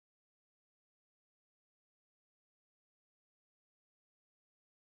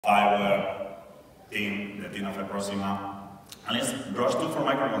fireware team, the team of eProsima, and it's ROS2 for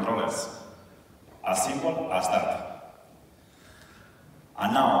microcontrollers. As simple as that.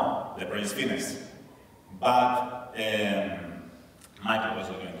 And now, the project is finished. But micro-ROS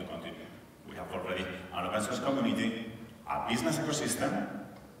is going to continue. We have already an open source community, a business ecosystem,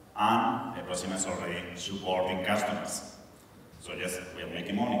 and eProsima is already supporting customers. So yes, we are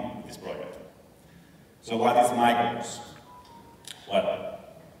making money with this project. So what is micro-ROS? Well,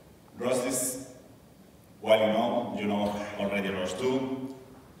 ROS is, well, you know already ROS2.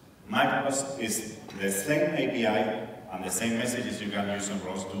 Micro-ROS is the same API and the same messages you can use on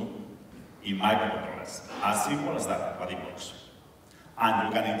ROS2 in microcontrollers. As simple as that, but it works. And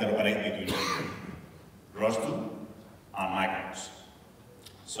you can interoperate between ROS2 and micro-ROS.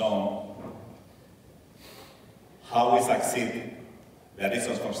 So, how we succeed? The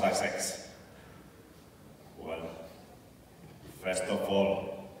reasons for success. Well, first of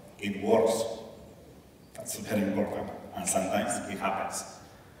all, it works. That's very important. And sometimes it happens.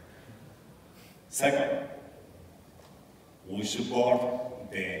 Second, we support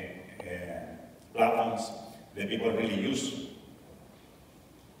the platforms that people really use.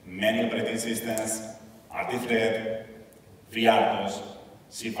 Many operating systems, RT-Thread, FreeRTOS,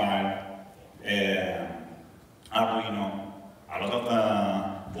 cFire, Arduino, a lot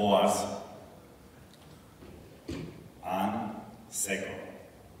of boards, and second,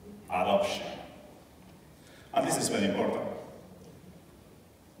 adoption. And this is very important.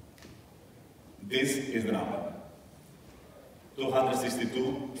 This is the number.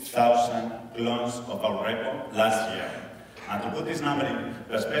 262,000 clones of our repo last year. And to put this number in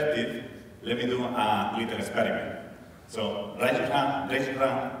perspective, let me do a little experiment. So raise your hand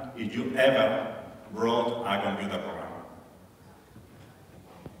if you ever wrote a computer program.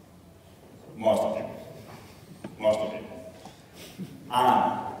 Most of you. Most of you.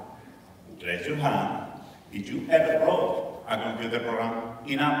 And raise your hand if you ever wrote a computer program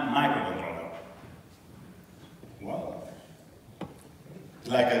in a microcontroller. Well,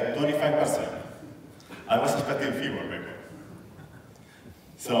 like a 25%. I was expecting fewer people.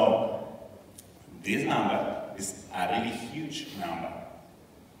 So, this number is a really huge number.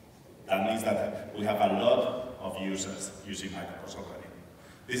 That means that we have a lot of users using micro-ROS already.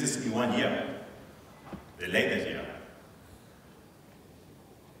 This is in 1 year, the latest year.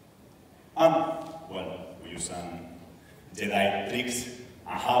 And, well, we use some Jedi tricks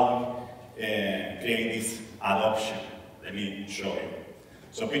on how we create this adoption. Let me show you.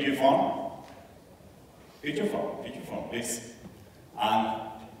 So pick your phone, please, and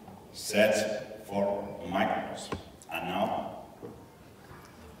search for micro-ROS. And now,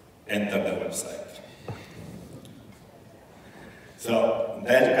 enter the website. So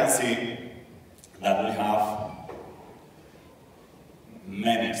there you can see that we have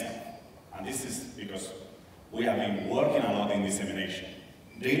many stuff. And this is because we have been working a lot in dissemination.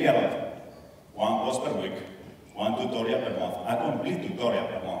 Really a lot. 1 post per week, 1 tutorial per month, a complete tutorial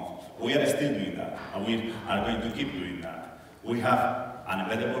per month. We are still doing that, and we are going to keep doing that. We have an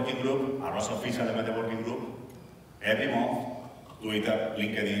embedded working group, a ROS official embedded working group, every month, Twitter,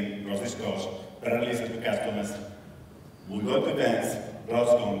 LinkedIn, ROS Discourse, pre-releases to customers. We go to events,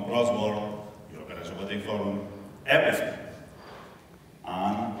 ROSCon, ROS World, European Robotics Forum, everything.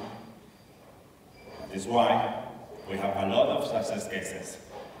 And that is why we have a lot of success cases.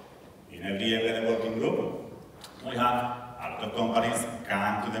 In every embedded working group, we have a lot of companies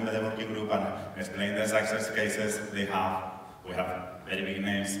come to the embedded working group and explain the success cases they have. We have very big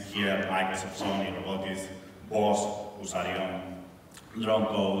names here, Microsoft, Sony, Robotics, Bosch, Usarion, Drone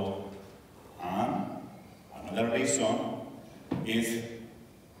Code. And another reason is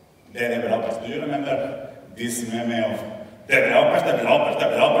the developers. Do you remember this meme of developers?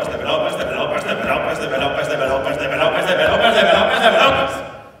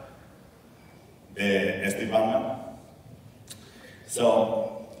 The Steve Ballmer.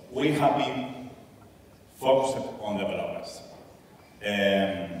 So we have been focused on developers.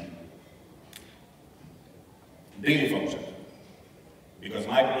 Really focused. Because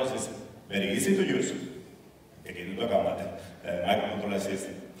micro-ROS is very easy to use. Taking into account that microcontrollers is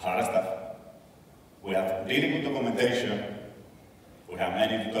hard stuff. We have really good documentation. We have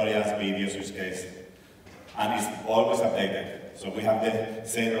many tutorials, videos, use case, and it's always updated. So we have the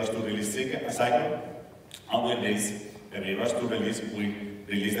same ROS2 release cycle, and we release every ROS2 release, we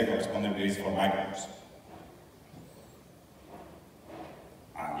release the corresponding release for micro-ROS.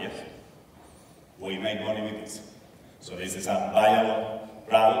 And yes, we make money with this. So this is a viable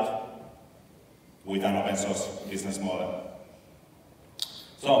product with an open source business model.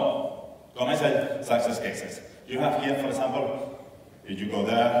 So, commercial success cases. You have here, for example, If you go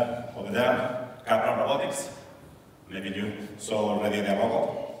there, over there, Capra Robotics, maybe you saw already the robot.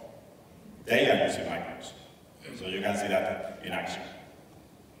 They are using micros. So you can see that in action.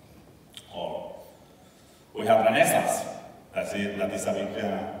 Or we have Renaissance, that is a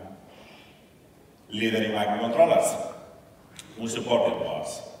big leader in microcontrollers. We supported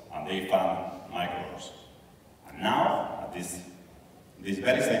us, and they found micro-ROS. And now, at this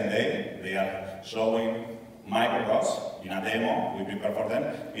very same day, they are showing micro-ROS in a demo we prepared for them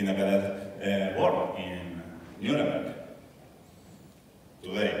in the embedded world in Nuremberg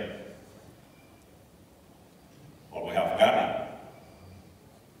today. Or we have Garmin.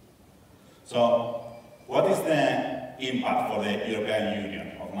 So, what is the impact for the European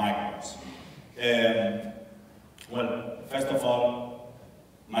Union of micro-ROS? Well, first of all,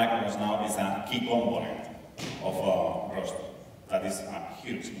 micro-ROS now is a key component of ROS. That is a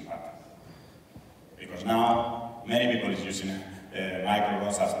huge impact. Because now, many people is using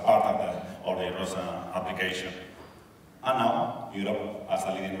micro-ROS as part of the ROS application. And now, Europe has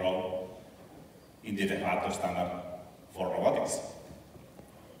a leading role in the de facto standard for robotics.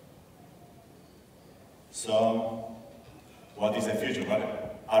 So, what is the future? What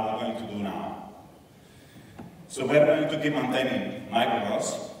are we going to do now? So we're going to keep maintaining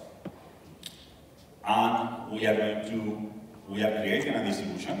micro-ROS, and we are creating a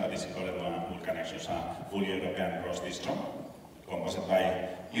distribution that is called Vulcanexus, a fully European ROS distro, composed by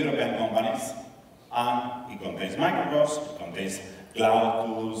European companies, and it contains micro-ROS, it contains cloud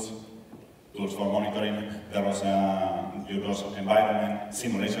tools for monitoring the ROS environment,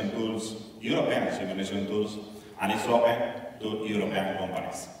 simulation tools, European simulation tools, and it's open to European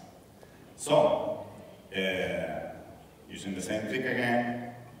companies. So, using the same trick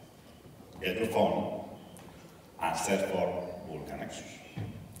again, get your phone and search for Vulcanexus.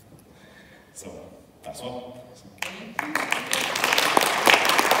 So, that's all.